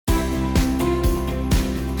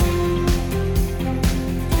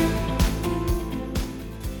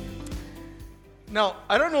Now,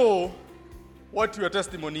 I don't know what your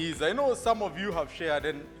testimony is. I know some of you have shared,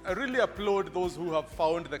 and I really applaud those who have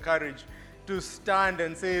found the courage to stand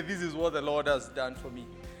and say, this is what the Lord has done for me.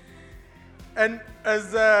 And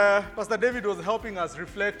as Pastor David was helping us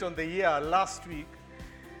reflect on the year last week,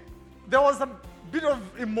 there was a bit of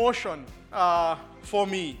emotion for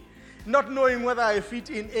me, not knowing whether I fit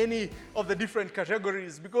in any of the different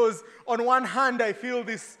categories, because on one hand, I feel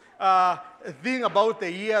this thing about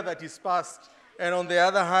the year that is past, and on the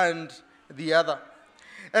other hand, the other.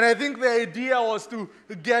 And I think the idea was to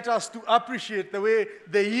get us to appreciate the way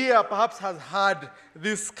the year perhaps has had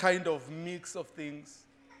this kind of mix of things.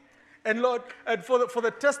 And Lord, and for the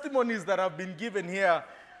testimonies that have been given here,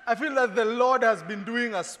 I feel that the Lord has been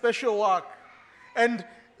doing a special work. And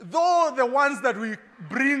though the ones that we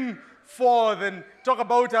bring forth and talk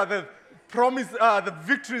about are the promise, the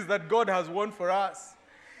victories that God has won for us,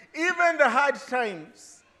 even the hard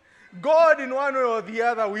times, God, in one way or the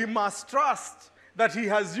other, we must trust that He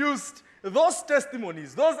has used those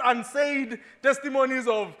testimonies, those unsaid testimonies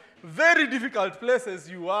of very difficult places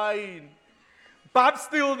you are in, perhaps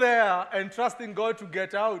still there and trusting God to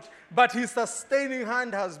get out, but His sustaining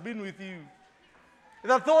hand has been with you.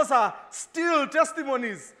 That those are still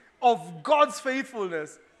testimonies of God's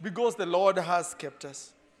faithfulness because the Lord has kept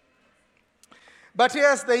us. But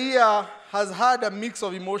yes, the year has had a mix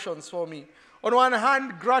of emotions for me. On one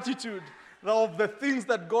hand, gratitude of the things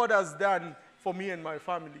that God has done for me and my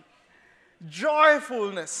family.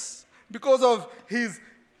 Joyfulness because of His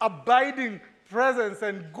abiding presence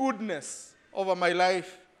and goodness over my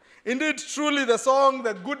life. Indeed, truly, the song,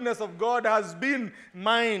 The Goodness of God, has been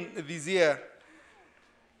mine this year.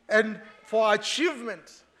 And for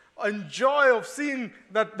achievement and joy of seeing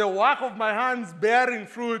that the work of my hands bearing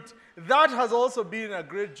fruit, that has also been a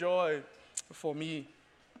great joy for me.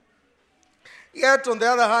 Yet, on the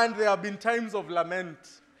other hand, there have been times of lament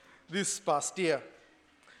this past year.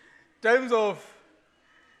 Times of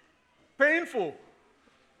painful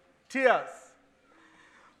tears,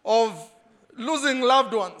 of losing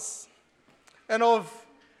loved ones, and of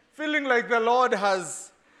feeling like the Lord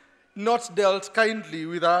has not dealt kindly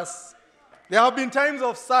with us. There have been times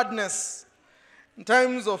of sadness,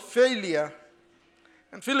 times of failure,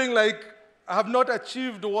 and feeling like I have not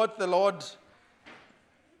achieved what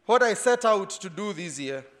I set out to do this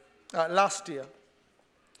year, last year.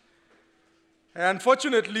 And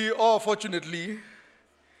unfortunately, or fortunately,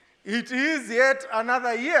 it is yet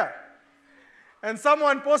another year. And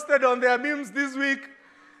someone posted on their memes this week,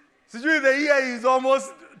 sijui the year is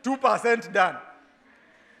almost 2% done.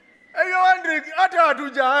 And you're wondering, hata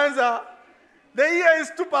hatujaanza, the year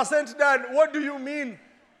is 2% done. What do you mean?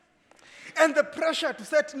 And the pressure to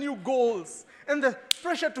set new goals, and the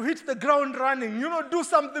pressure to hit the ground running, do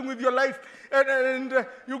something with your life. And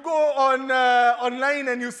you go on online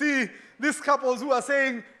and you see these couples who are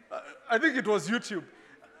saying, I think it was YouTube,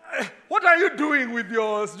 what are you doing with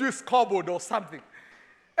your scoreboard or something?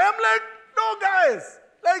 And I'm like, no, guys.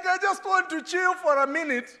 I just want to chill for a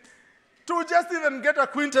minute to just even get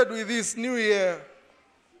acquainted with this new year.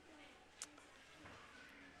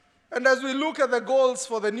 And as we look at the goals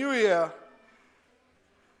for the new year,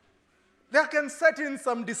 there can set in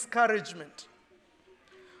some discouragement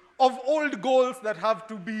of old goals that have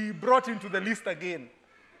to be brought into the list again.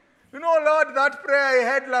 Lord, that prayer I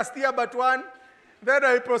had last year but one, then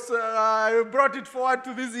I brought it forward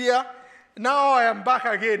to this year. Now I am back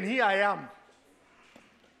again. Here I am.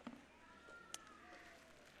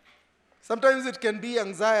 Sometimes it can be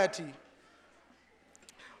anxiety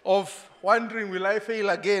of wondering, will I fail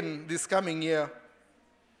again this coming year?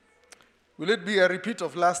 Will it be a repeat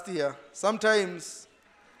of last year? Sometimes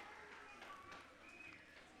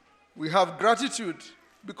we have gratitude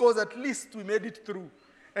because at least we made it through.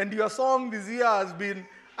 And your song this year has been,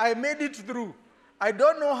 I made it through. I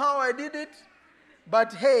don't know how I did it,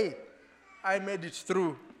 but hey, I made it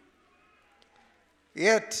through.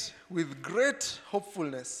 Yet, with great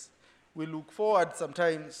hopefulness, we look forward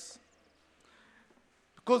sometimes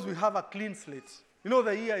because we have a clean slate.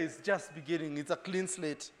 The year is just beginning. It's a clean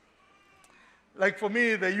slate. Like for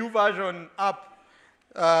me, the YouVersion app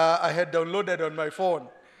I had downloaded on my phone.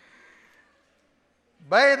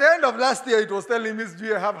 By the end of last year, it was telling me, do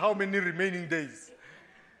you have how many remaining days?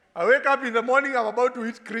 I wake up in the morning, I'm about to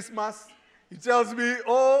hit Christmas. It tells me,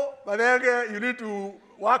 Mathenge, you need to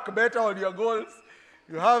work better on your goals.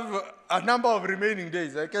 You have a number of remaining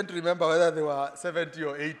days. I can't remember whether they were 70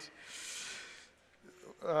 or 80.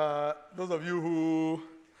 Those of you who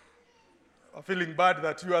are feeling bad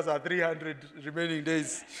that yours are 300 remaining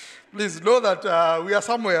days, please know that we are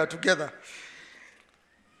somewhere together.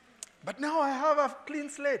 But now I have a clean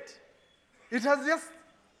slate. It has just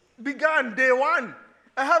begun, day one.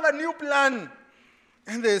 I have a new plan.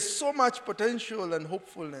 And there's so much potential and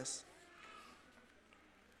hopefulness.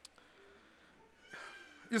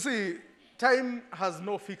 You see, time has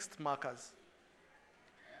no fixed markers.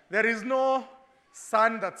 There is no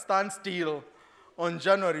sun that stands still on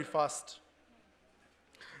January 1st.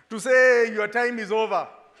 To say your time is over.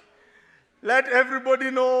 Let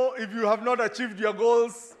everybody know if you have not achieved your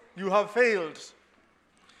goals, you have failed.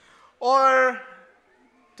 Or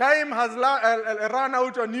time has run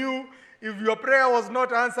out on you. If your prayer was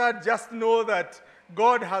not answered, just know that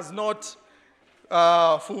God has not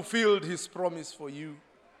fulfilled his promise for you.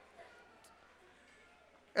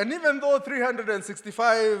 And even though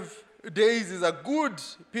 365 days is a good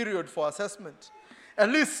period for assessment, at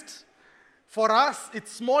least for us,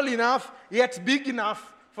 it's small enough, yet big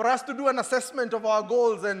enough for us to do an assessment of our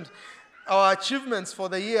goals and our achievements for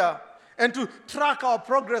the year and to track our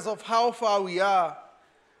progress of how far we are.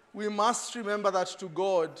 We must remember that to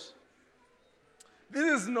God,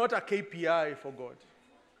 this is not a KPI for God.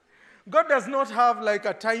 God does not have like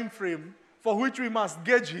a time frame for which we must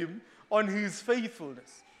gauge him on his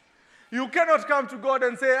faithfulness. You cannot come to God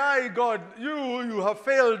and say, "Hi, God, you have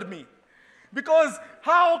failed me." Because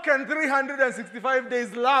how can 365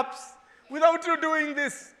 days lapse without you doing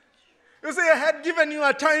this? You say, "I had given you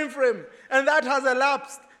a time frame, and that has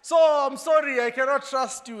elapsed. So I'm sorry, I cannot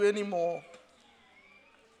trust you anymore."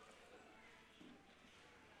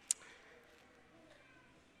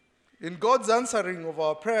 In God's answering of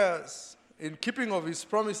our prayers, in keeping of his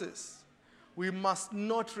promises, we must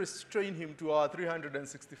not restrain him to our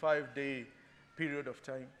 365-day period of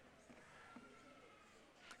time.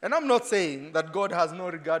 And I'm not saying that God has no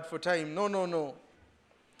regard for time. No, no, no.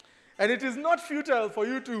 And it is not futile for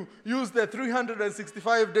you to use the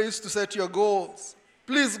 365 days to set your goals.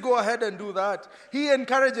 Please go ahead and do that. He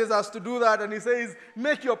encourages us to do that, and he says,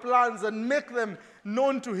 make your plans and make them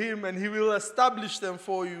known to him, and he will establish them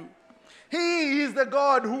for you. He is the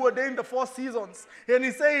God who ordained the 4 seasons. And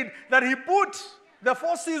he said that he put the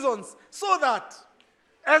 4 seasons so that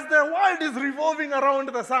as the world is revolving around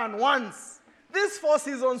the sun once, these 4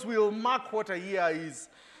 seasons will mark what a year is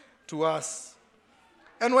to us.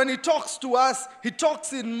 And when he talks to us, he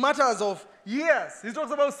talks in matters of years. He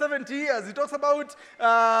talks about 70 years. He talks about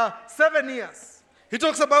 7 years. He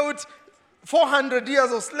talks about 400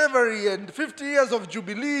 years of slavery and 50 years of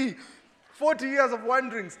jubilee, 40 years of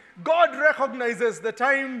wanderings. God recognizes the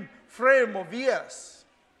time frame of years.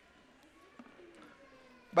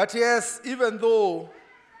 But yes, even though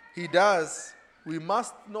he does, we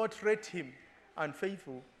must not rate him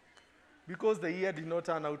unfaithful because the year did not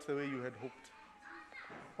turn out the way you had hoped,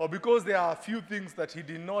 or because there are a few things that he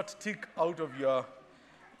did not tick out of your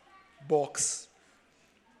box.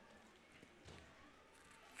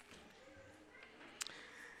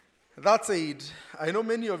 That said, I know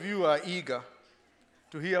many of you are eager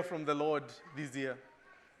to hear from the Lord this year.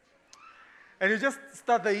 And you just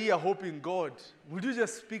start the year hoping, God, would you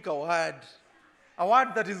just speak a word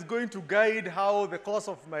that is going to guide how the course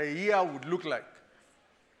of my year would look like.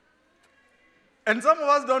 And some of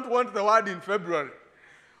us don't want the word in February.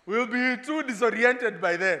 We'll be too disoriented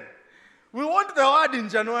by then. We want the word in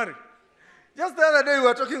January. Just the other day we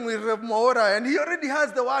were talking with Rev Maora, and he already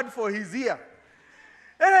has the word for his year.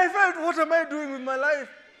 And I felt, what am I doing with my life?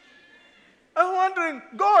 I'm wondering,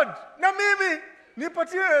 God, na mimi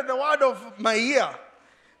nipatie the word of my year.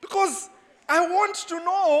 Because I want to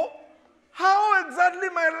know how exactly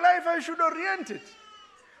my life I should orient it.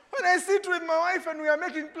 When I sit with my wife and we are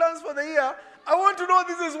making plans for the year, I want to know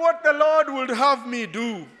this is what the Lord would have me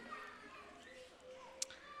do.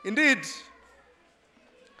 Indeed,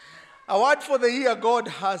 a word for the year God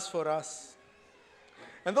has for us.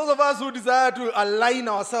 And those of us who desire to align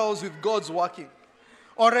ourselves with God's working,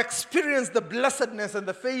 or experience the blessedness and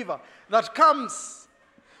the favor that comes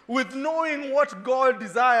with knowing what God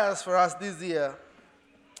desires for us this year,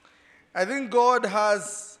 I think God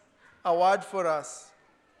has a word for us.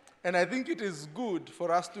 And I think it is good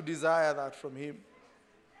for us to desire that from him.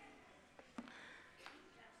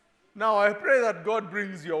 Now, I pray that God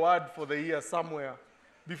brings your word for the year somewhere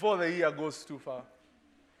before the year goes too far.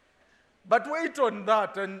 But wait on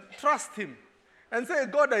that and trust him and say,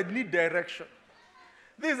 God, I need direction.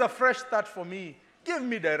 This is a fresh start for me. Give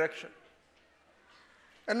me direction.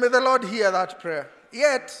 And may the Lord hear that prayer.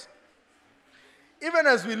 Yet, even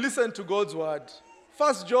as we listen to God's word,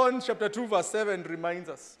 1 John chapter 2, verse 7 reminds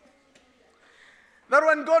us that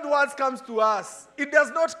when God's word comes to us, it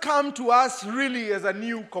does not come to us really as a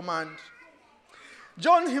new command.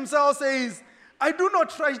 John himself says, I do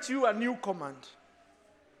not write you a new command.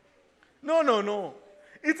 No.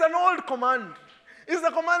 It's an old command. It's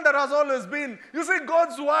the command that has always been. You see,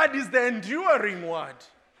 God's word is the enduring word.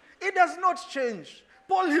 It does not change.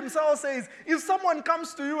 Paul himself says, if someone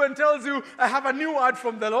comes to you and tells you, I have a new word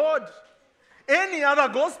from the Lord, any other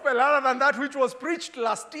gospel other than that which was preached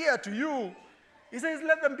last year to you, he says,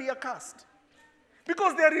 let them be accursed.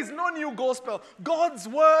 Because there is no new gospel. God's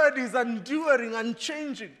word is enduring,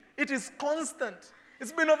 unchanging. It is constant.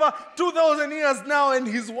 It's been over 2,000 years now, and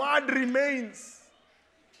his word remains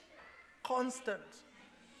constant.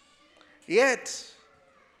 Yet,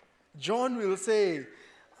 John will say,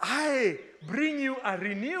 I bring you a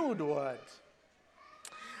renewed word.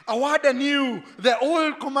 A word anew, the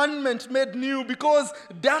old commandment made new, because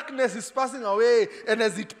darkness is passing away, and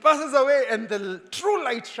as it passes away and the true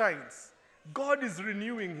light shines, God is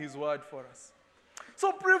renewing his word for us.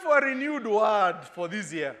 So pray for a renewed word for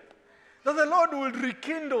this year, that the Lord will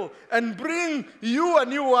rekindle and bring you a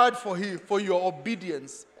new word for your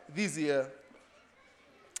obedience this year.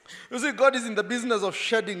 You see, God is in the business of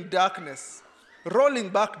shedding darkness, rolling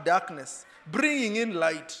back darkness, bringing in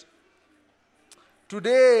light.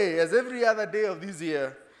 Today, as every other day of this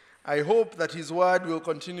year, I hope that his word will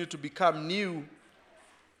continue to become new,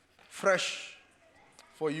 fresh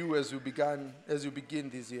for you as you begin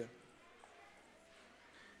this year.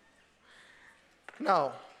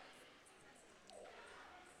 Now,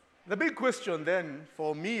 the big question then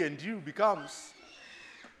for me and you becomes,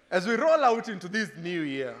 as we roll out into this new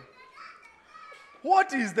year,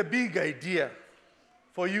 what is the big idea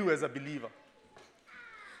for you as a believer?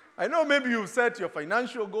 I know maybe you've set your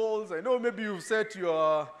financial goals. I know maybe you've set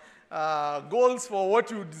your goals for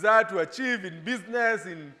what you desire to achieve in business,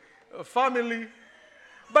 in family.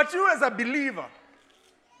 But you as a believer,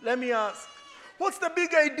 let me ask, what's the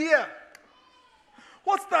big idea?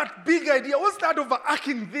 What's that big idea? What's that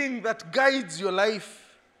overarching thing that guides your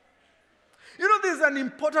life? You know, this is an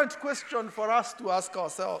important question for us to ask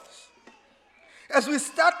ourselves. As we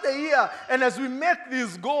start the year and as we make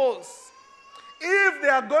these goals, if they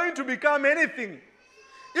are going to become anything,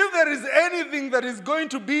 if there is anything that is going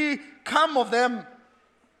to become of them,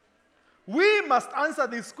 we must answer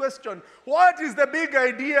this question. What is the big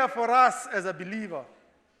idea for us as a believer?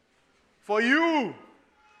 For you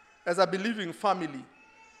as a believing family?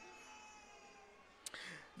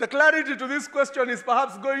 The clarity to this question is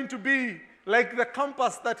perhaps going to be like the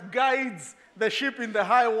compass that guides the ship in the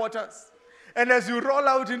high waters. And as you roll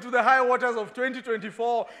out into the high waters of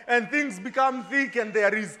 2024 and things become thick and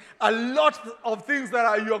there is a lot of things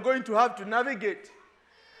that you are going to have to navigate,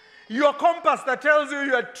 your compass that tells you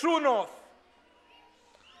your true north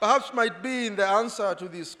perhaps might be in the answer to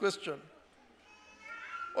this question.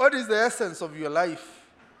 What is the essence of your life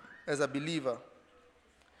as a believer?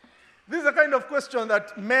 This is the kind of question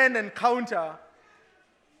that men encounter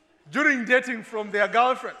during dating from their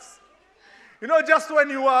girlfriends. You know, just when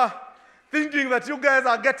you are thinking that you guys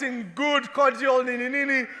are getting good, cordial,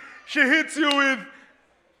 nini, she hits you with,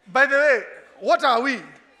 by the way, what are we?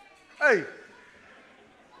 Hey.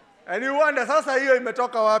 And you wonder, sasa hiyo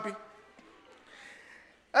imetoka wapi?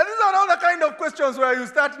 And these are all the kind of questions where you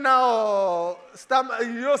start now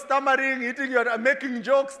stammering, making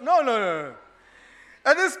jokes. No.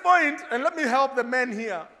 At this point, and let me help the men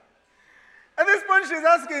here. At this point, she's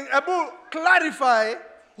asking, Abu, clarify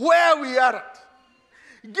where we are at.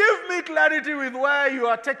 Give me clarity with where you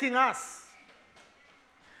are taking us.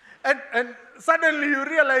 And suddenly you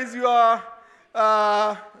realize your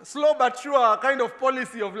slow but sure kind of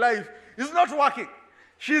policy of life is not working.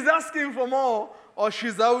 She's asking for more, or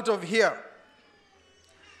she's out of here.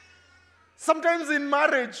 Sometimes in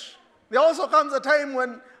marriage, there also comes a time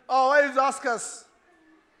when our wives ask us,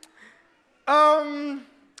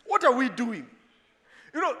 what are we doing?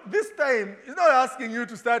 You know, this time, it's not asking you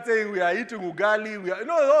to start saying we are eating ugali,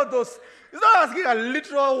 all those. It's not asking a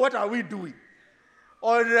literal, what are we doing?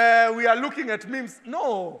 Or we are looking at memes.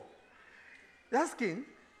 No. It's asking,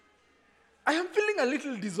 I am feeling a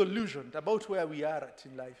little disillusioned about where we are at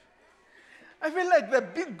in life. I feel like the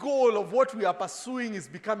big goal of what we are pursuing is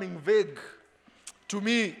becoming vague to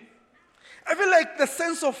me. I feel like the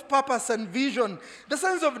sense of purpose and vision, the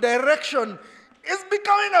sense of direction is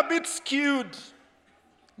becoming a bit skewed.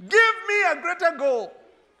 Give me a greater goal.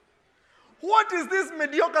 What is this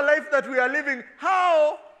mediocre life that we are living?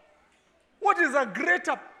 What is a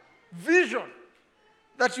greater vision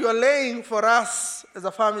that you are laying for us as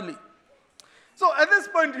a family? So at this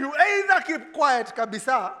point, you either keep quiet,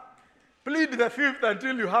 kabisa, plead the fifth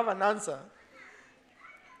until you have an answer,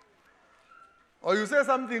 or you say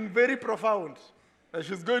something very profound that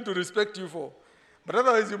she's going to respect you for. But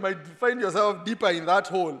otherwise, you might find yourself deeper in that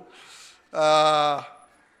hole.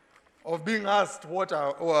 of being asked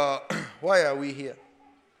why are we here.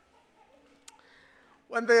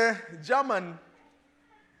 When the German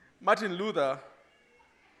Martin Luther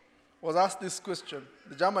was asked this question,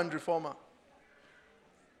 the German reformer,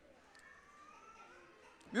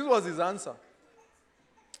 this was his answer.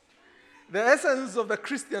 The essence of the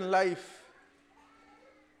Christian life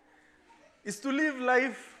is to live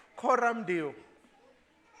life coram Deo.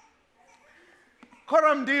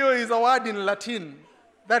 Coram Deo is a word in Latin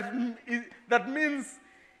that means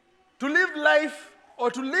to live life or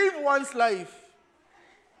to live one's life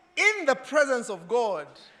in the presence of God,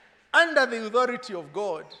 under the authority of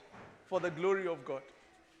God, for the glory of God.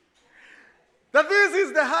 That this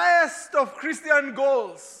is the highest of Christian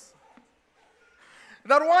goals.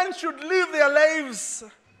 That one should live their lives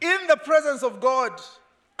in the presence of God,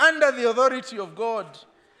 under the authority of God,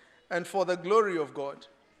 and for the glory of God.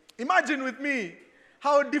 Imagine with me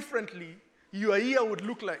how differently your year would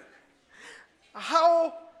look like.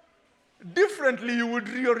 How differently you would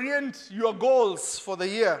reorient your goals for the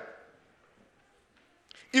year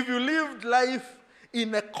if you lived life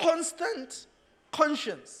in a constant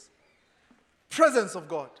conscience, presence of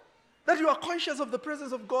God. That you are conscious of the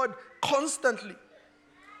presence of God constantly.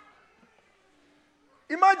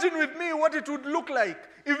 Imagine with me what it would look like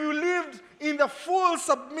if you lived in the full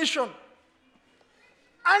submission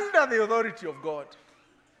under the authority of God.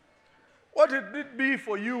 What would it be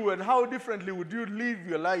for you, and how differently would you live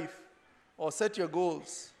your life or set your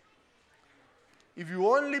goals if you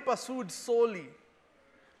only pursued solely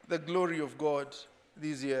the glory of God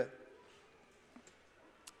this year?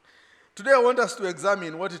 Today I want us to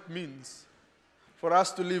examine what it means for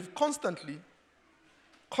us to live constantly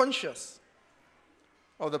conscious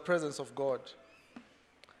of the presence of God.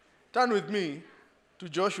 Turn with me to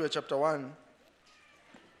Joshua chapter 1,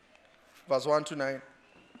 verse 1 to 9.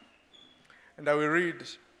 And I will read.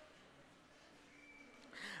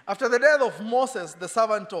 After the death of Moses, the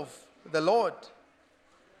servant of the Lord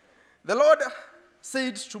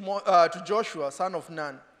said to Joshua, son of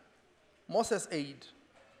Nun, Moses' aide,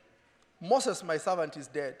 Moses, my servant, is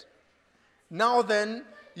dead. Now then,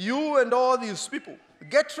 you and all these people,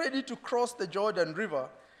 get ready to cross the Jordan River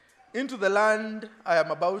into the land I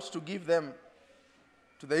am about to give them,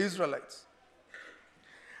 to the Israelites.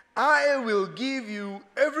 I will give you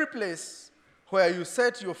every place where you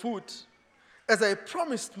set your foot, as I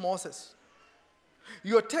promised Moses.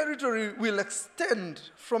 Your territory will extend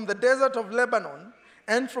from the desert of Lebanon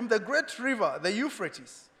and from the great river, the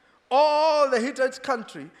Euphrates, all the Hittite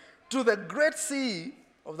country, to the great sea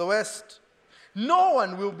of the west. No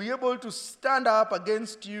one will be able to stand up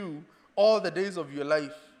against you all the days of your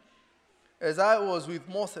life. As I was with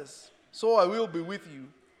Moses, so I will be with you.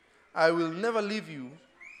 I will never leave you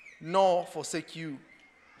nor forsake you.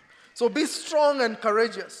 So be strong and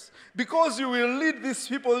courageous, because you will lead these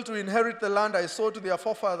people to inherit the land I swore to their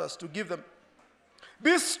forefathers to give them.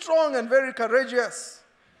 Be strong and very courageous.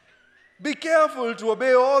 Be careful to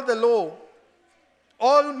obey all the law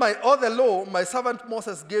my servant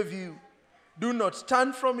Moses gave you. Do not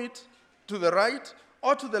turn from it to the right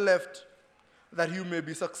or to the left, that you may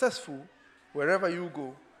be successful wherever you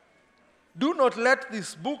go. Do not let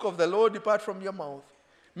this book of the law depart from your mouth.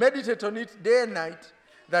 Meditate on it day and night,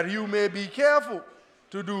 that you may be careful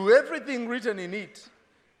to do everything written in it.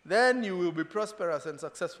 Then you will be prosperous and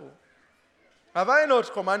successful. Have I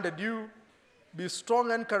not commanded you? Be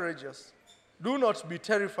strong and courageous. Do not be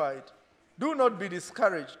terrified. Do not be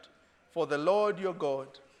discouraged, for the Lord your God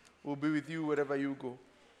will be with you wherever you go.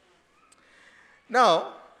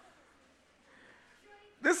 Now,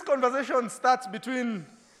 this conversation starts between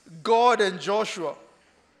God and Joshua,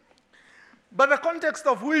 but the context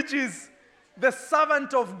of which is the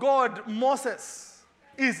servant of God, Moses,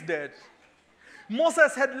 is dead.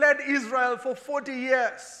 Moses had led Israel for 40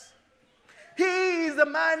 years. He is the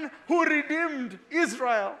man who redeemed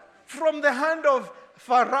Israel from the hand of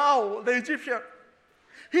Pharaoh, the Egyptian.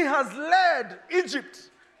 He has led Egypt.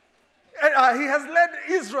 He has led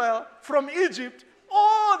Israel from Egypt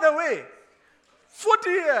all the way, 40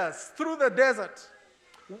 years through the desert,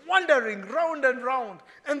 wandering round and round.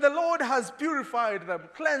 And the Lord has purified them,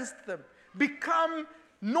 cleansed them, become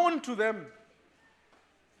known to them.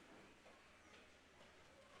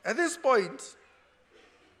 At this point,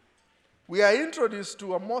 we are introduced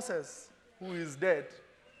to a Moses who is dead.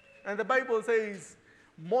 And the Bible says,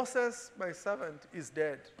 Moses, my servant, is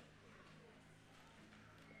dead.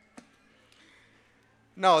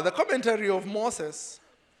 Now, the commentary of Moses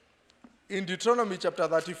in Deuteronomy chapter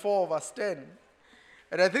 34, verse 10,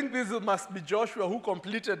 and I think this must be Joshua who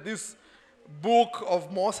completed this book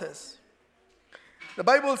of Moses. The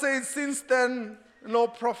Bible says, since then no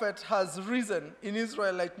prophet has risen in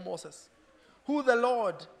Israel like Moses, who the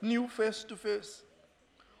Lord knew face to face,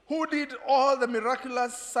 who did all the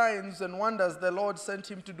miraculous signs and wonders the Lord sent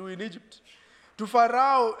him to do in Egypt, to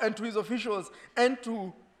Pharaoh and to his officials, and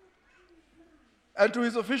to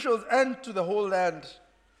the whole land.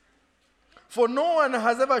 For no one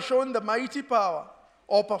has ever shown the mighty power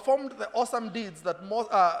or performed the awesome deeds that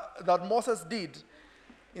Moses did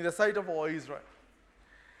in the sight of all Israel.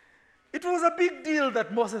 It was a big deal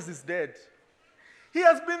that Moses is dead. He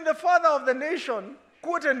has been the father of the nation,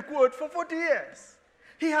 quote unquote, for 40 years.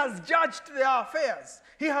 He has judged their affairs.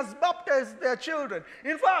 He has baptized their children.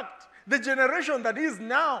 In fact, the generation that is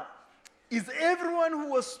now is everyone who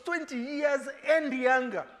was 20 years and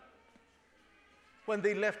younger when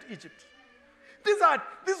they left Egypt.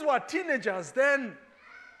 These were teenagers then.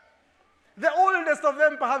 The oldest of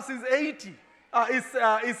them perhaps is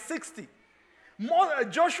 60.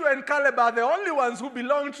 Joshua and Caleb are the only ones who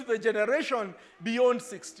belong to the generation beyond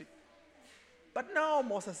 60. But now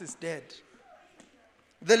Moses is dead.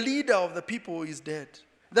 The leader of the people is dead.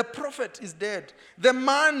 The prophet is dead. The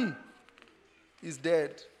man is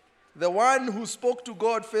dead. The one who spoke to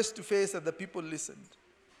God face to face and the people listened.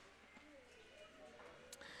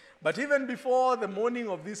 But even before the mourning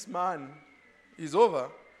of this man is over,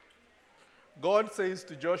 God says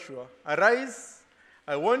to Joshua, "Arise,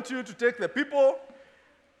 I want you to take the people,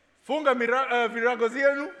 funga virago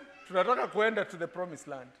zenu, tunataka kuenda to the promised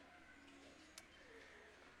land."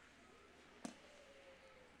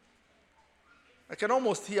 I can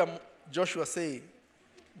almost hear Joshua say,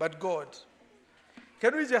 "But God,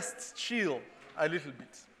 can we just chill a little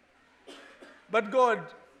bit? But God,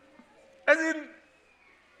 as in,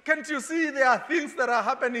 can't you see there are things that are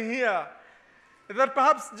happening here that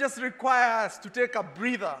perhaps just require us to take a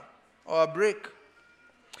breather or a break?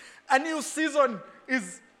 A new season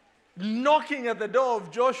is knocking at the door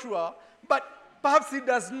of Joshua, but perhaps he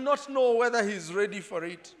does not know whether he's ready for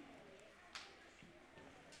it.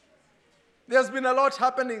 There's been a lot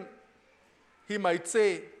happening," he might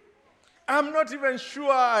say. "I'm not even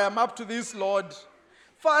sure I am up to this, Lord.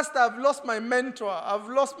 First, I've lost my mentor. I've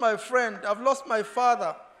lost my friend. I've lost my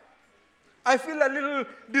father. I feel a little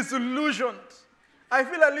disillusioned. I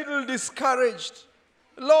feel a little discouraged.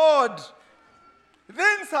 Lord,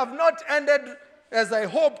 things have not ended as I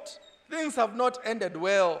hoped. Things have not ended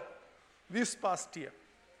well this past year."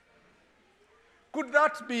 Could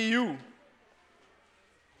that be you?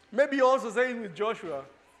 Maybe also saying with Joshua,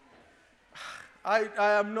 I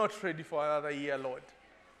am not ready for another year, Lord.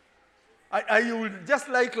 I would just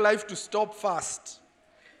like life to stop fast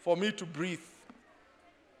for me to breathe.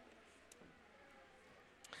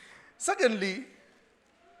 Secondly,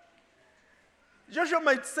 Joshua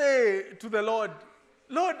might say to the Lord,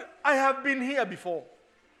 "Lord, I have been here before.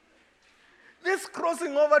 This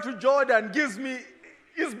crossing over to Jordan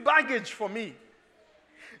is baggage for me.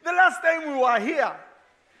 The last time we were here,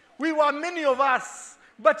 we were many of us,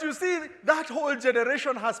 but you see, that whole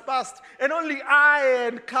generation has passed, and only I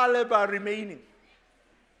and Caleb are remaining.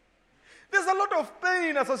 There's a lot of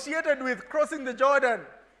pain associated with crossing the Jordan.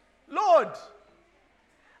 Lord,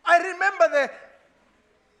 I remember the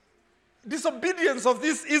disobedience of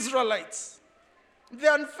these Israelites,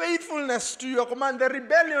 the unfaithfulness to your command, the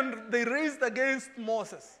rebellion they raised against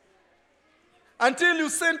Moses, until you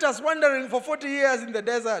sent us wandering for 40 years in the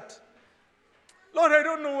desert. Lord, I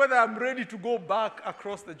don't know whether I'm ready to go back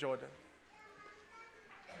across the Jordan.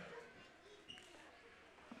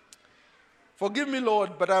 Forgive me,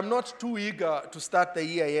 Lord, but I'm not too eager to start the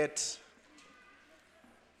year yet."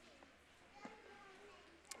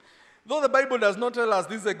 Though the Bible does not tell us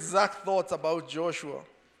these exact thoughts about Joshua,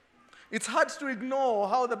 it's hard to ignore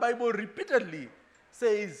how the Bible repeatedly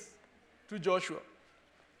says to Joshua,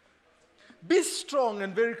 "Be strong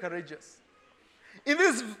and very courageous." In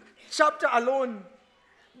this chapter alone,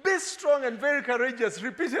 "Be strong and very courageous,"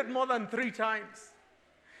 repeated more than 3 times.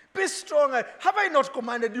 Be strong. Have I not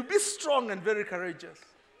commanded you? Be strong and very courageous.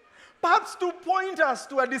 Perhaps to point us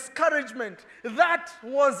to a discouragement that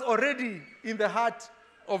was already in the heart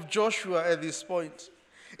of Joshua at this point.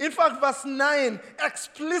 In fact, verse 9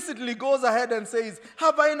 explicitly goes ahead and says,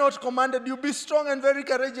 "Have I not commanded you? Be strong and very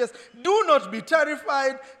courageous. Do not be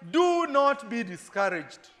terrified. Do not be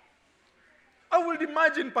discouraged." I would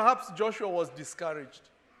imagine perhaps Joshua was discouraged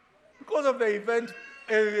because of the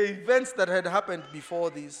events that had happened before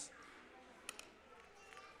this.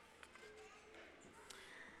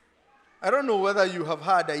 I don't know whether you have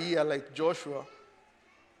had a year like Joshua,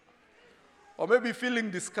 or maybe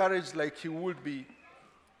feeling discouraged like he would be.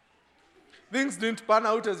 Things didn't pan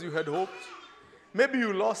out as you had hoped. Maybe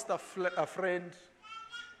you lost a friend.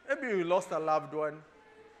 Maybe you lost a loved one.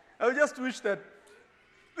 I would just wish that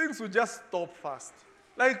things would just stop fast.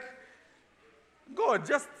 Like, God,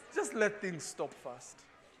 just let things stop fast.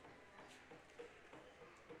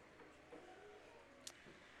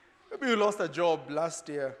 Maybe you lost a job last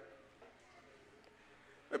year.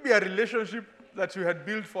 Maybe a relationship that you had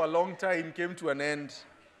built for a long time came to an end.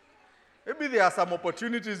 Maybe there are some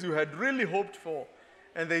opportunities you had really hoped for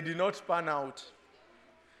and they did not pan out.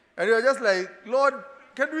 And you're just like, Lord,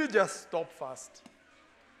 can we just stop fast?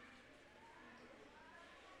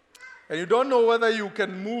 And you don't know whether you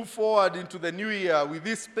can move forward into the new year with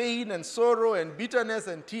this pain and sorrow and bitterness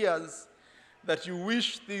and tears that you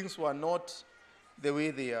wish things were not the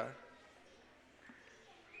way they are.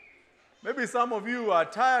 Maybe some of you are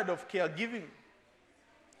tired of caregiving.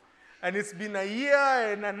 And it's been a year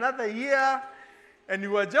and another year, and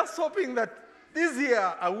you are just hoping that this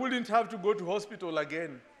year I wouldn't have to go to hospital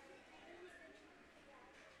again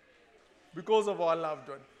because of our loved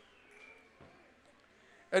one.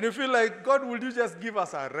 And you feel like, God, will you just give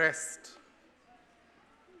us a rest?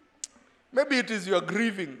 Maybe it is your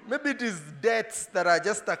grieving. Maybe it is debts that are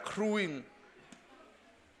just accruing.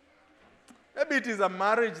 Maybe it is a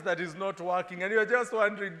marriage that is not working, and you're just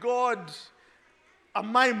wondering, God,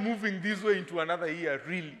 am I moving this way into another year,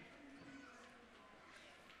 really?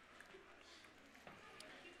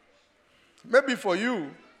 Maybe for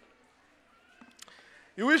you,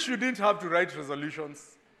 you wish you didn't have to write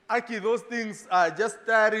resolutions. Aki, those things are just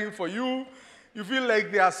tiring for you. You feel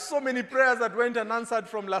like there are so many prayers that went unanswered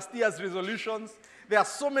from last year's resolutions. There are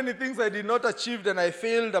so many things I did not achieve and I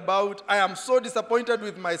failed about. I am so disappointed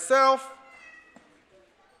with myself.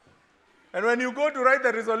 And when you go to write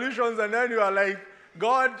the resolutions and then you are like,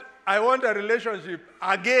 God, I want a relationship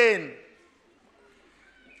again.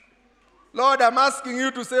 Lord, I'm asking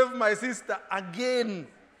you to save my sister again.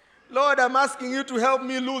 Lord, I'm asking you to help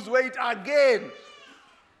me lose weight again.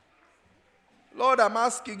 Lord, I'm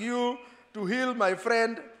asking you to heal my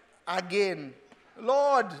friend again.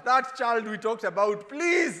 Lord, that child we talked about,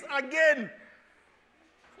 please, again,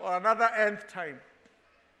 for another nth time.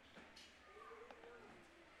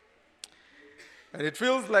 And it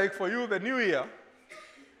feels like for you, the new year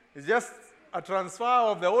is just a transfer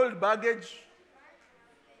of the old baggage,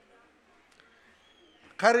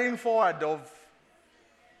 carrying forward of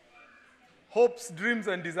hopes, dreams,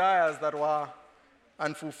 and desires that were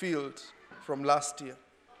unfulfilled from last year.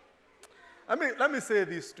 Let me say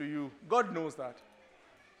this to you. God knows that.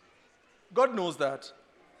 God knows that.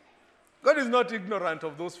 God is not ignorant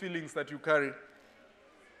of those feelings that you carry.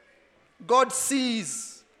 God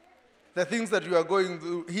sees the things that you are going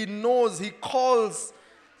through. He knows, He calls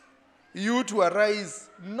you to arise,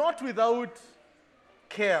 not without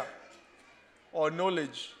care or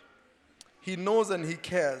knowledge. He knows and He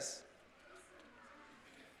cares.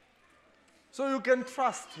 So you can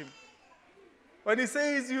trust Him. When He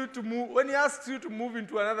says you to move, when He asks you to move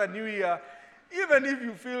into another new year, even if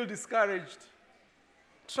you feel discouraged,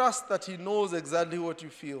 trust that He knows exactly what you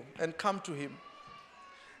feel and come to Him.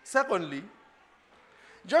 Secondly,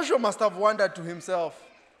 Joshua must have wondered to himself,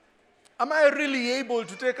 am I really able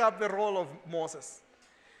to take up the role of Moses?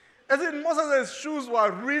 As in, Moses' shoes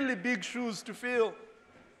were really big shoes to fill.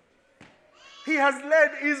 He has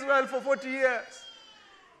led Israel for 40 years.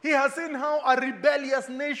 He has seen how a rebellious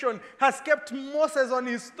nation has kept Moses on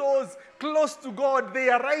his toes, close to God. They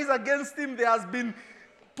arise against him. There has been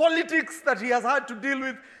politics that he has had to deal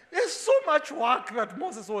with. There's so much work that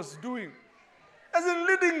Moses was doing. As in,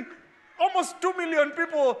 leading almost 2 million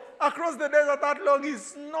people across the desert that long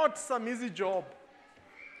is not some easy job.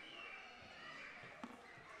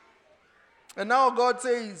 And now God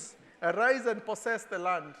says, arise and possess the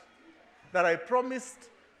land that I promised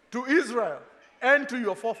to Israel and to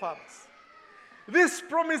your forefathers. This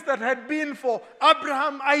promise that had been for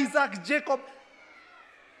Abraham, Isaac, Jacob,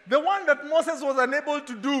 the one that Moses was unable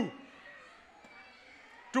to do,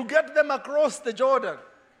 to get them across the Jordan.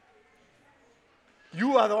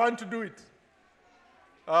 You are the one to do it.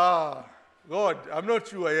 God, I'm not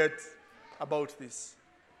sure yet about this.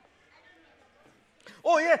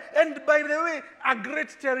 Oh yeah, and by the way, a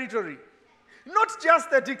great territory. Not just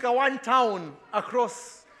the Tikawan town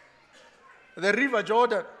across the river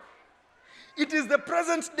Jordan. It is the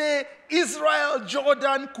present day Israel,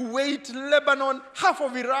 Jordan, Kuwait, Lebanon, half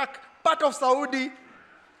of Iraq, part of Saudi,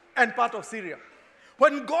 and part of Syria.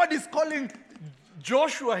 When God is calling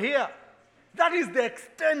Joshua here, that is the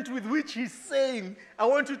extent with which He's saying, I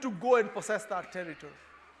want you to go and possess that territory.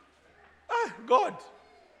 God,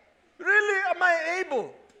 really, am I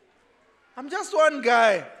able? I'm just one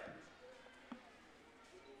guy.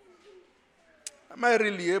 Am I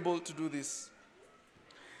really able to do this?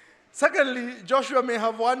 Secondly, Joshua may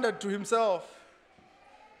have wondered to himself,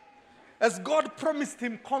 as God promised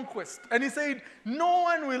him conquest, and he said, no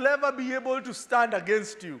one will ever be able to stand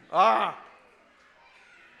against you. But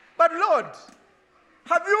Lord,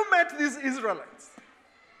 have you met these Israelites?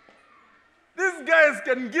 These guys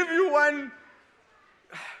can give you one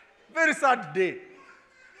very sad day.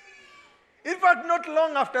 In fact, not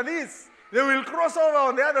long after this, they will cross over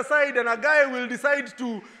on the other side and a guy will decide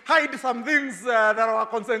to hide some things that are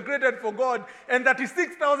consecrated for God, and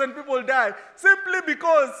 36,000 people die simply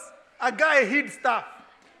because a guy hid stuff.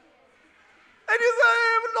 And you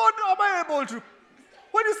say, Lord, am I able to?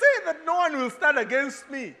 When you say that no one will stand against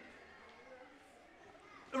me,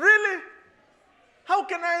 really? How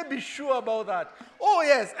can I be sure about that? Oh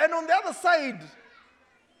yes, and on the other side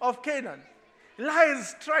of Canaan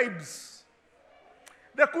lies tribes.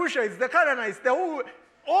 The Cushites, the Canaanites,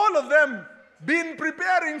 all of them been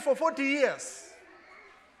preparing for 40 years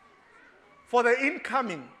for the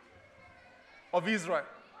incoming of Israel.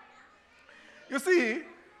 You see,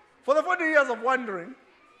 for the 40 years of wandering,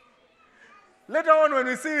 later on when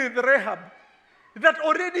we see the Rahab, that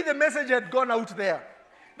already the message had gone out there,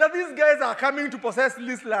 that these guys are coming to possess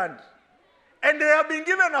this land. And they have been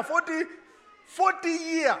given a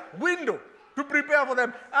 40-year window to prepare for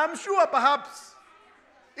them. I'm sure perhaps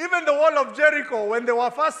even the wall of Jericho, when they were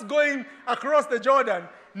first going across the Jordan,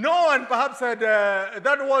 no one perhaps had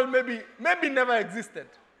that wall maybe never existed.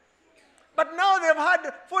 But now they've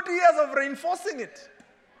had 40 years of reinforcing it.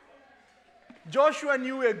 Joshua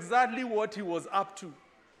knew exactly what he was up to,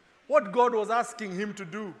 what God was asking him to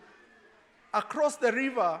do. Across the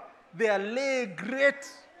river, there lay great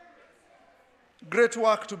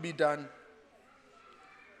work to be done.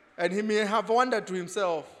 And he may have wondered to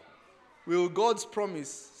himself, will God's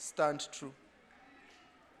promise stand true?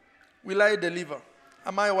 Will I deliver?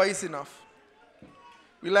 Am I wise enough?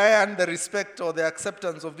 Will I earn the respect or the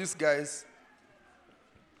acceptance of these guys?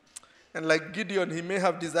 And like Gideon, he may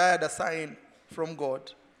have desired a sign from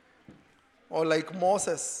God. Or like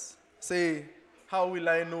Moses, say, how will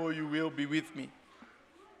I know you will be with me?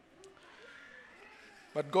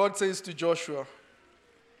 But God says to Joshua,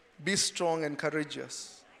 be strong and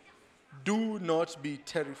courageous. Do not be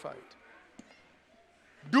terrified.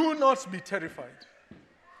 Do not be terrified.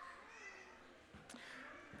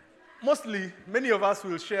 Mostly, many of us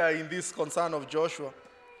will share in this concern of Joshua,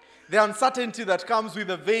 the uncertainty that comes with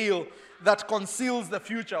a veil that conceals the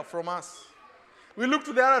future from us. We look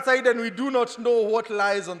to the other side and we do not know what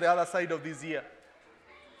lies on the other side of this year.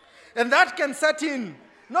 And that can set in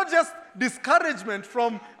not just discouragement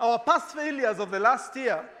from our past failures of the last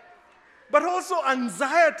year, but also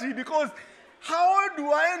anxiety, because how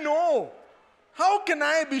do I know? How can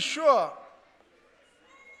I be sure?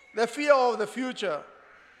 The fear of the future.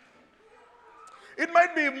 It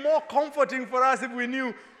might be more comforting for us if we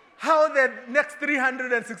knew how the next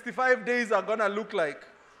 365 days are going to look like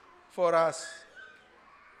for us.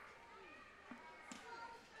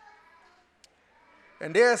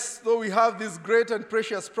 And yes, though we have these great and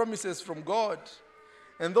precious promises from God,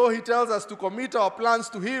 and though he tells us to commit our plans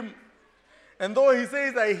to him, and though he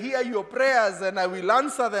says, I hear your prayers and I will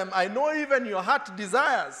answer them, I know even your heart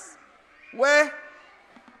desires. Where,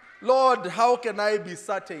 Lord, how can I be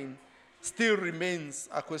certain? Still remains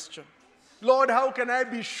a question. Lord, how can I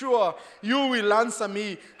be sure you will answer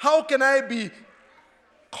me? How can I be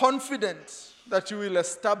confident that you will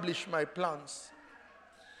establish my plans?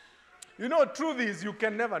 You know, truth is, you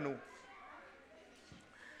can never know.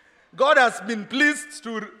 God has been pleased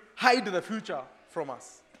to hide the future from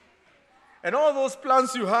us. And all those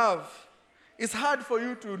plans you have, it's hard for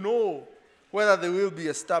you to know whether they will be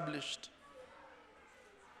established.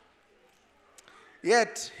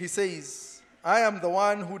 Yet, he says, I am the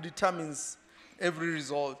one who determines every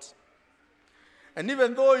result. And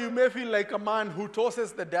even though you may feel like a man who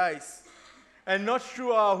tosses the dice and not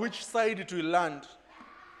sure which side it will land,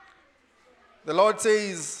 the Lord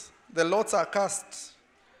says the lots are cast,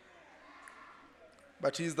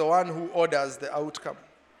 but he's the one who orders the outcome.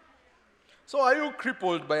 So are you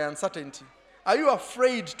crippled by uncertainty? Are you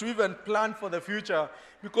afraid to even plan for the future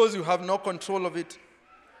because you have no control of it?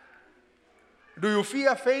 Do you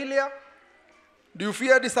fear failure? Do you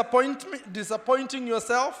fear disappointing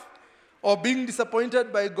yourself or being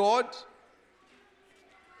disappointed by God?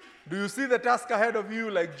 Do you see the task ahead of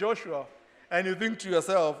you like Joshua and you think to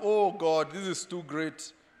yourself, oh God, this is too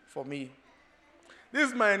great for me? This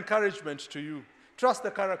is my encouragement to you. Trust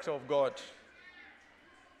the character of God.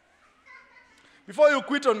 Before you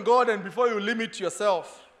quit on God and before you limit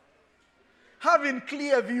yourself, have in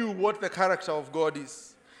clear view what the character of God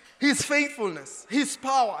is. His faithfulness, his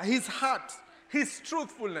power, his heart, his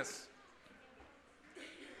truthfulness.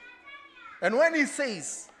 And when he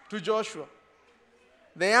says to Joshua,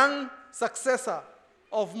 the young successor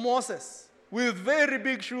of Moses, with very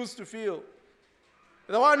big shoes to fill,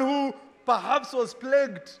 the one who perhaps was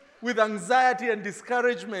plagued with anxiety and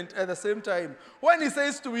discouragement at the same time, when he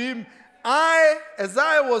says to him, as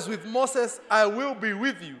I was with Moses, I will be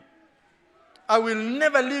with you. I will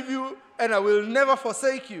never leave you and I will never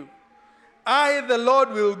forsake you. I, the Lord,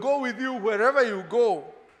 will go with you wherever you go.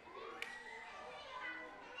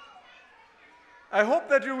 I hope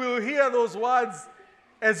that you will hear those words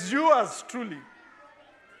as yours truly,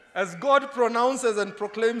 as God pronounces and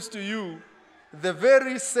proclaims to you the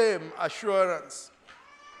very same assurance.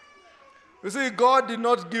 You see, God did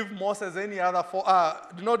not give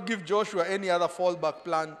Joshua any other fallback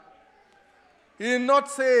plan. He did not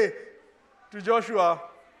say to Joshua,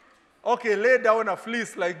 okay, lay down a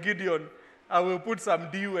fleece like Gideon. I will put some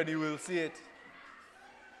dew and you will see it.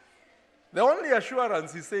 The only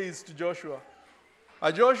assurance he says to Joshua,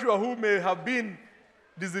 a Joshua who may have been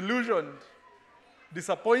disillusioned,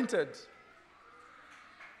 disappointed,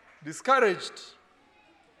 discouraged,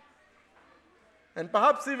 and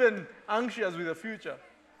perhaps even anxious with the future,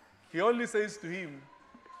 he only says to him,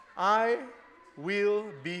 I will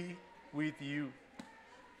be with you.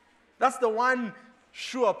 That's the one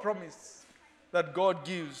sure promise that God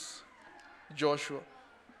gives Joshua.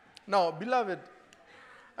 Now, beloved,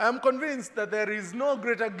 I am convinced that there is no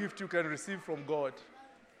greater gift you can receive from God,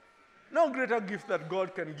 no greater gift that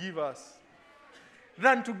God can give us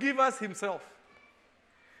than to give us himself,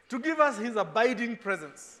 to give us his abiding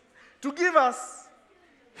presence, to give us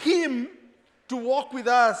him to walk with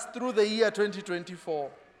us through the year 2024.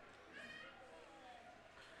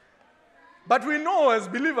 But we know as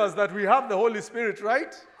believers that we have the Holy Spirit,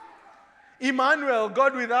 right? Emmanuel,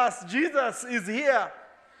 God with us, Jesus is here.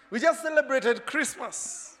 We just celebrated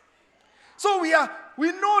Christmas. So we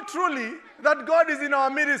know truly that God is in our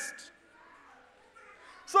midst.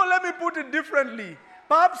 So let me put it differently.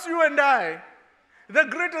 Perhaps you and I, the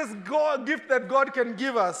greatest gift that God can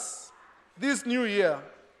give us this new year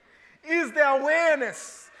is the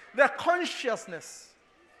awareness, the consciousness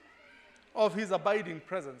of his abiding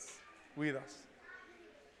presence with us.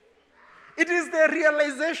 It is the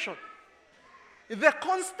realization, the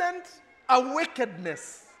constant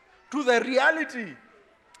awakeness to the reality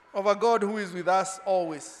of a God who is with us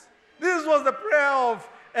always. This was the prayer of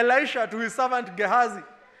Elisha to his servant Gehazi.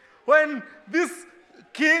 When this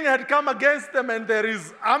king had come against them and there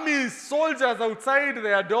is army soldiers outside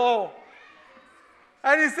their door,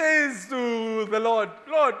 and he says to the Lord,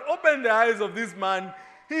 Lord, open the eyes of this man.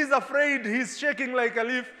 He's afraid, he's shaking like a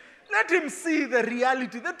leaf. Let him see the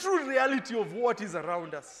reality, the true reality of what is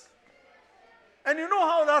around us. And you know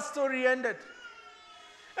how that story ended.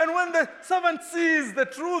 And when the servant sees the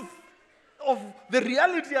truth of the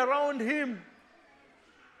reality around him,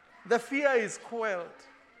 the fear is quelled.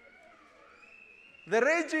 The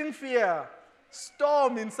raging fear,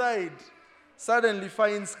 storm inside, suddenly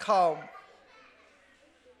finds calm.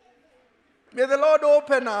 May the Lord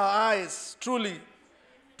open our eyes, truly,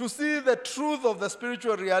 to see the truth of the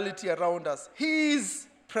spiritual reality around us, his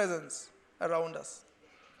presence around us.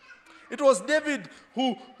 It was David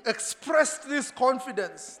who expressed this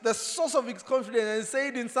confidence, the source of his confidence, and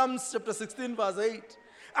said in Psalms chapter 16, verse 8,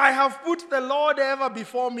 I have put the Lord ever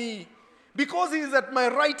before me. Because he is at my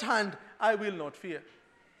right hand, I will not fear.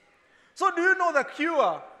 So do you know the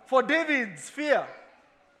cure for David's fear?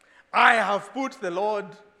 I have put the Lord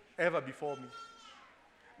ever before me.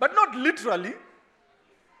 But not literally.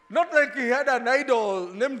 Not like he had an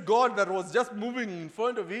idol named God that was just moving in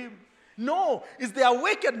front of him. No, it's the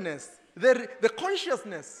awakeness, the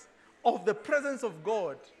consciousness of the presence of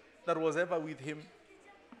God that was ever with him.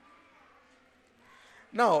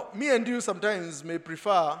 Now, me and you sometimes may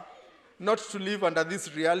prefer not to live under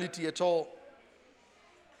this reality at all.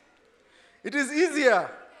 It is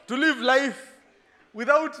easier to live life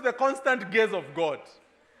without the constant gaze of God.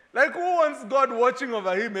 Like, who wants God watching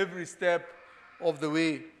over him every step of the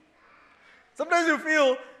way? Sometimes you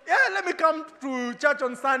feel, let me come to church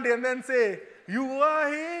on Sunday and then say, you are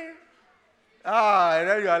here. And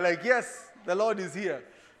then you are like, yes, the Lord is here.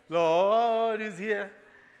 Lord is here.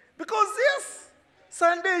 Because yes,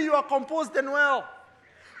 Sunday you are composed and well.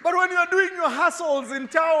 But when you are doing your hustles in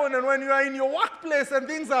town and when you are in your workplace and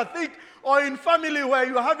things are thick, or in family where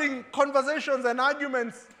you are having conversations and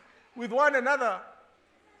arguments with one another,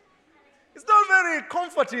 it's not very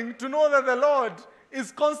comforting to know that the Lord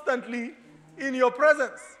is constantly in your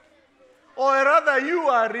presence. Or rather, you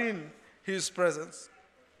are in his presence.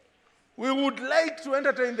 We would like to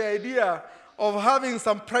entertain the idea of having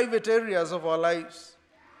some private areas of our lives.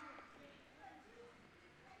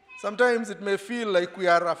 Sometimes it may feel like we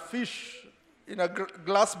are a fish in a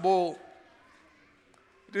glass bowl.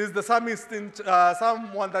 It is the psalmist in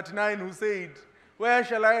Psalm 139 who said, "Where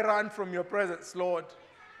shall I run from your presence, Lord?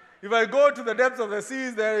 If I go to the depths of the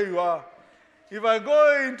seas, there you are. If I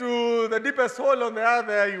go into the deepest hole on the earth,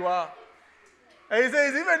 there you are." And he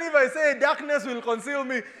says, even if I say darkness will conceal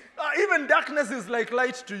me, even darkness is like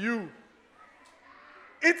light to you.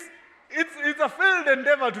 It's a failed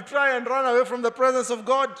endeavor to try and run away from the presence of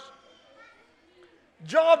God.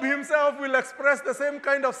 Job himself will express the same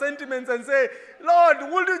kind of sentiments and say, "Lord,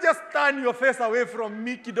 would you just turn your face away from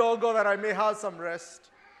me, kidogo, that I may have some rest?"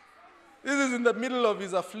 This is in the middle of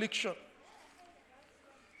his affliction.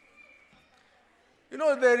 You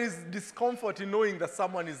know, there is discomfort in knowing that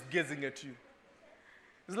someone is gazing at you.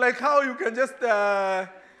 It's like how you can just go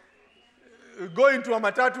into a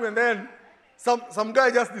matatu and then some guy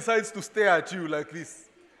just decides to stare at you like this.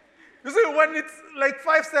 You see, when it's like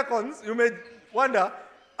 5 seconds, you may wonder,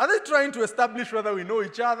 are they trying to establish whether we know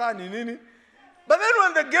each other? Nini? But then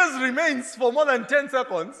when the gaze remains for more than 10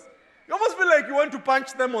 seconds, you almost feel like you want to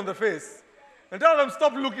punch them on the face and tell them,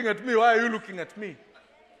 "Stop looking at me. Why are you looking at me?"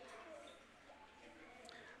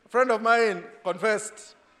 A friend of mine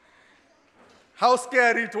confessed how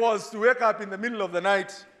scary it was to wake up in the middle of the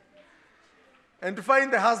night and to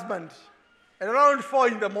find the husband at around 4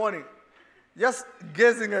 in the morning just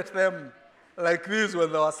gazing at them like this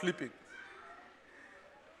when they were sleeping.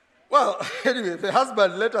 Well, anyway, the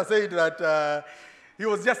husband later said that he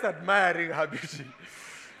was just admiring her beauty.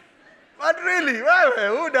 But really,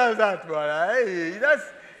 well, who does that, man? Hey, that's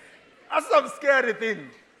some scary thing.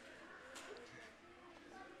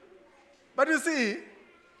 But you see,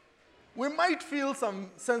 we might feel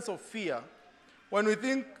some sense of fear when we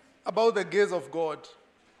think about the gaze of God.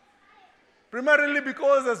 Primarily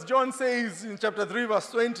because, as John says in chapter 3, verse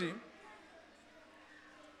 20,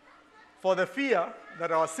 for the fear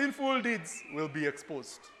that our sinful deeds will be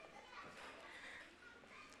exposed.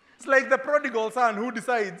 It's like the prodigal son who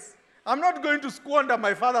decides, "I'm not going to squander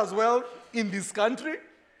my father's wealth in this country."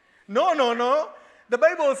 No. The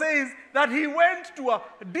Bible says that he went to a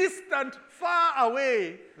distant, far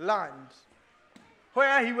away land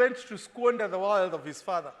where he went to squander the wealth of his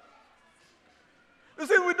father. You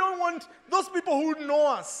see, we don't want those people who know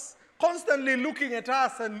us constantly looking at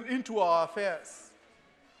us and into our affairs.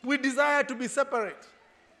 We desire to be separate.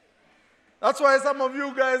 That's why some of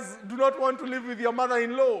you guys do not want to live with your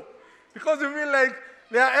mother-in-law, because you feel like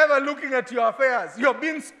they are ever looking at your affairs. You are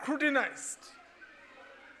being scrutinized.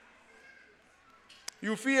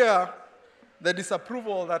 You fear the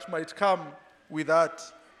disapproval that might come with that.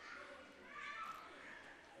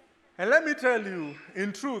 And let me tell you,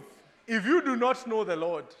 in truth, if you do not know the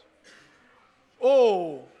Lord,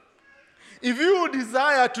 if you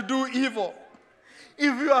desire to do evil,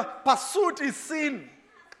 if your pursuit is sin,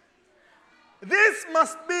 this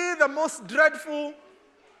must be the most dreadful,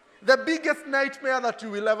 the biggest nightmare that you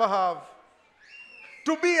will ever have.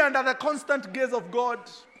 To be under the constant gaze of God.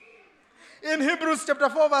 In Hebrews chapter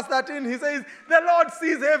 4, verse 13, he says, "The Lord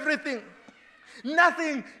sees everything.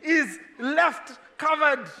 Nothing is left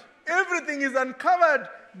covered. Everything is uncovered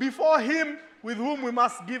before him with whom we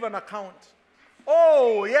must give an account."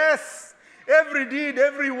 Oh, yes, every deed,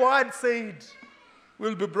 every word said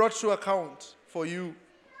will be brought to account for you.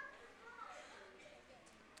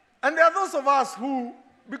 And there are those of us who,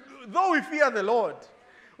 though we fear the Lord,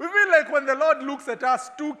 we feel like when the Lord looks at us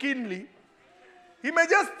too keenly, he may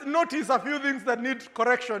just notice a few things that need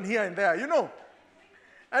correction here and there, you know.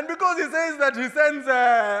 And because he says that he sends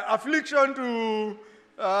affliction to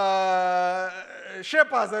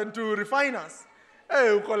shepherds and to refiners,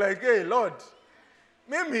 hey, we call like, "Hey, Lord,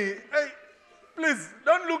 maybe, please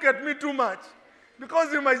don't look at me too much,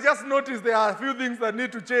 because you might just notice there are a few things that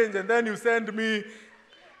need to change, and then you send me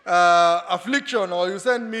affliction, or you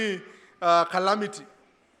send me calamity."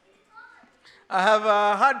 I have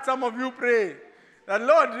heard some of you pray that,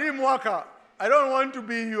 "Lord, Rimwaka, I don't want to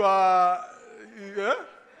be your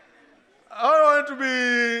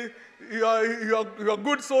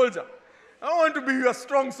good soldier. I don't want to be your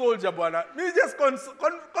strong soldier, Bwana. Me just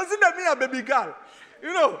consider me a baby girl.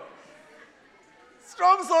 You know,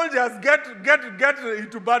 strong soldiers get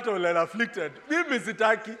into battle and afflicted. Me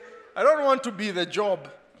sitaki. I don't want to be the job."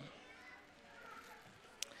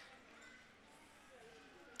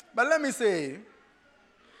 But let me say,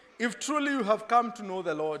 if truly you have come to know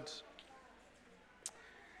the Lord,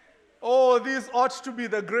 this ought to be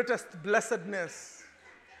the greatest blessedness.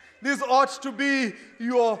 This ought to be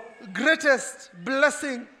your greatest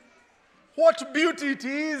blessing. What beauty it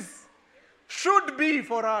is should be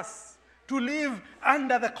for us to live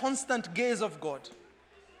under the constant gaze of God.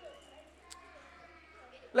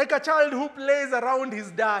 Like a child who plays around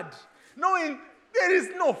his dad, knowing there is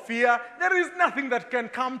no fear, there is nothing that can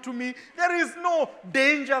come to me, there is no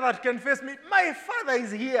danger that can face me. My father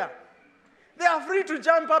is here. They are free to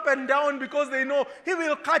jump up and down because they know he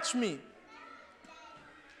will catch me.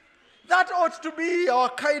 That ought to be our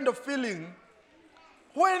kind of feeling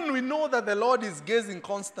when we know that the Lord is gazing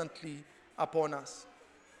constantly upon us.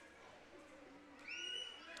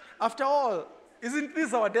 After all, isn't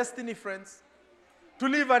this our destiny, friends? To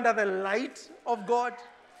live under the light of God?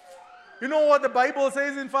 You know what the Bible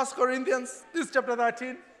says in 1 Corinthians, this chapter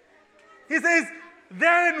 13? He says,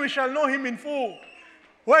 then we shall know him in full.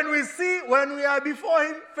 When we are before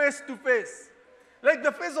him face to face. Like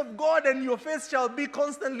the face of God and your face shall be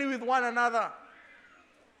constantly with one another.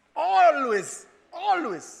 Always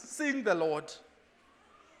seeing the Lord.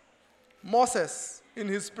 Moses in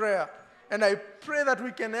his prayer, and I pray that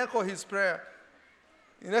we can echo his prayer.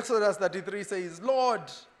 In Exodus 33 says, Lord,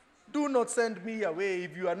 do not send me away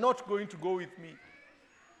if you are not going to go with me.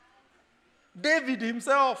 David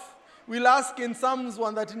himself will ask in Psalms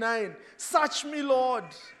 139, search me, Lord,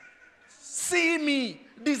 see me,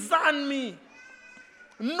 discern me,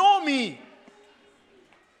 know me,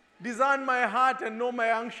 discern my heart and know my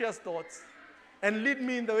anxious thoughts, and lead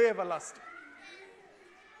me in the way everlasting.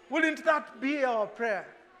 Wouldn't that be our prayer?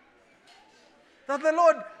 That the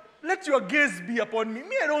Lord, let your gaze be upon me.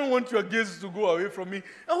 I don't want your gaze to go away from me.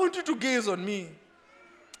 I want you to gaze on me.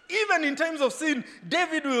 Even in times of sin,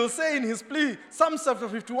 David will say in his plea, Psalm chapter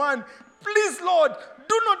 51, please, Lord,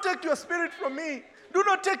 do not take your spirit from me. Do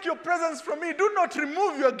not take your presence from me. Do not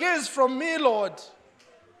remove your gaze from me, Lord.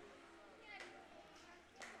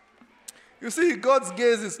 You see, God's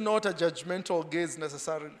gaze is not a judgmental gaze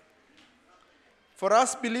necessarily. For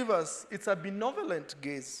us believers, it's a benevolent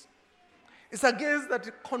gaze. It's a gaze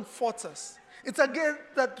that comforts us. It's a gaze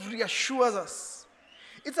that reassures us.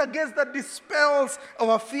 It's a gaze that dispels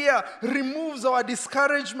our fear, removes our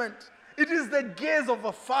discouragement. It is the gaze of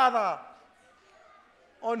a father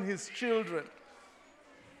on his children.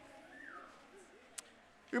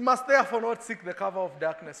 We must therefore not seek the cover of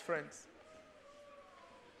darkness, friends.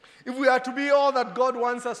 If we are to be all that God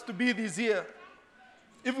wants us to be this year,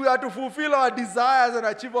 if we are to fulfill our desires and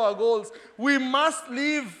achieve our goals, we must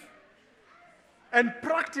live and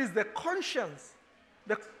practice the consciousness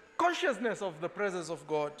of the presence of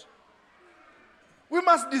God. We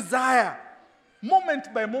must desire,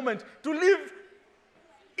 moment by moment, to live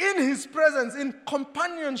in his presence, in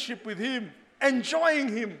companionship with him,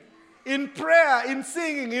 enjoying him, in prayer, in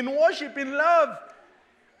singing, in worship, in love,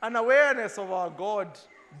 and awareness of our God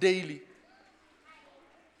daily.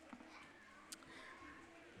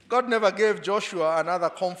 God never gave Joshua another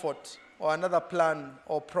comfort or another plan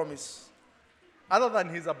or promise other than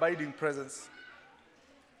his abiding presence.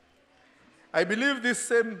 I believe this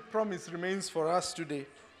same promise remains for us today.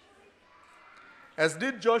 As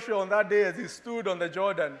did Joshua on that day as he stood on the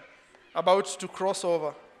Jordan about to cross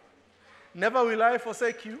over. Never will I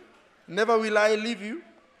forsake you. Never will I leave you.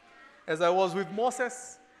 As I was with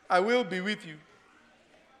Moses, I will be with you.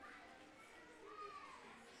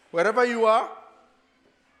 Wherever you are,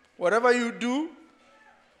 whatever you do,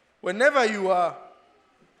 whenever you are,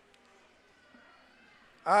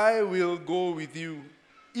 I will go with you,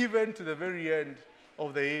 even to the very end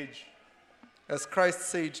of the age, as Christ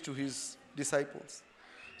said to his disciples.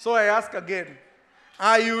 So I ask again,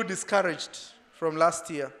 are you discouraged from last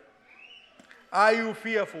year? Are you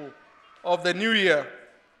fearful of the new year?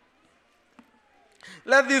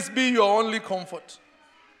 Let this be your only comfort.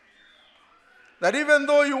 That even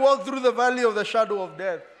though you walk through the valley of the shadow of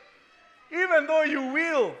death, even though you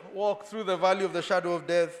will walk through the valley of the shadow of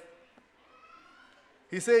death,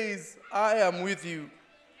 he says, I am with you.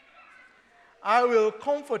 I will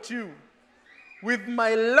comfort you. With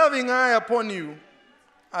my loving eye upon you,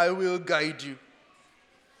 I will guide you.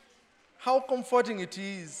 How comforting it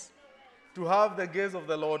is to have the gaze of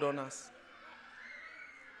the Lord on us.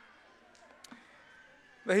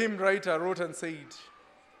 The hymn writer wrote and said,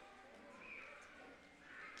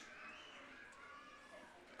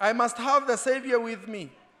 I must have the Savior with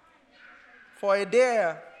me, for I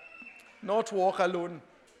dare not walk alone.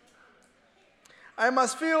 I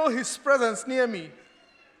must feel his presence near me,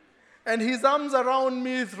 and his arms around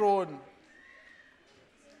me thrown.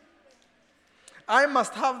 I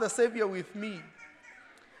must have the Savior with me,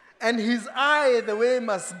 and his eye the way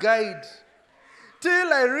must guide,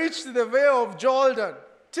 till I reach the vale of Jordan,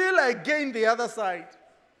 till I gain the other side.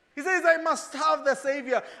 He says, I must have the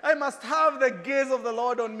Savior. I must have the gaze of the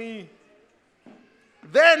Lord on me.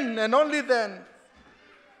 then and only then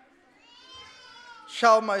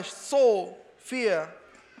shan't my soul fear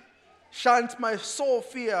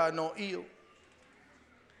nor ill.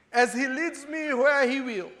 As he leads me where he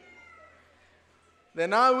will,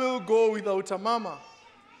 then I will go without a murmur,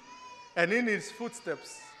 and in his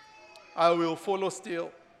footsteps I will follow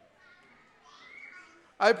still.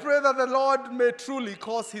 I pray that the Lord may truly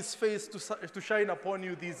cause his face to shine upon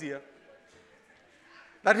you this year.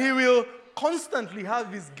 That he will constantly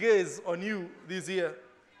have his gaze on you this year.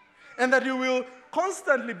 And that you will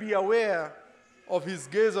constantly be aware of his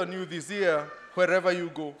gaze on you this year wherever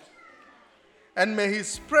you go. And may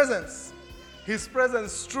his presence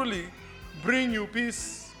truly bring you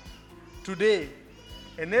peace today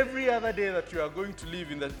and every other day that you are going to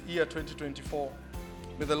live in the year 2024.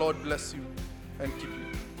 May the Lord bless you and keep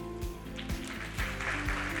you.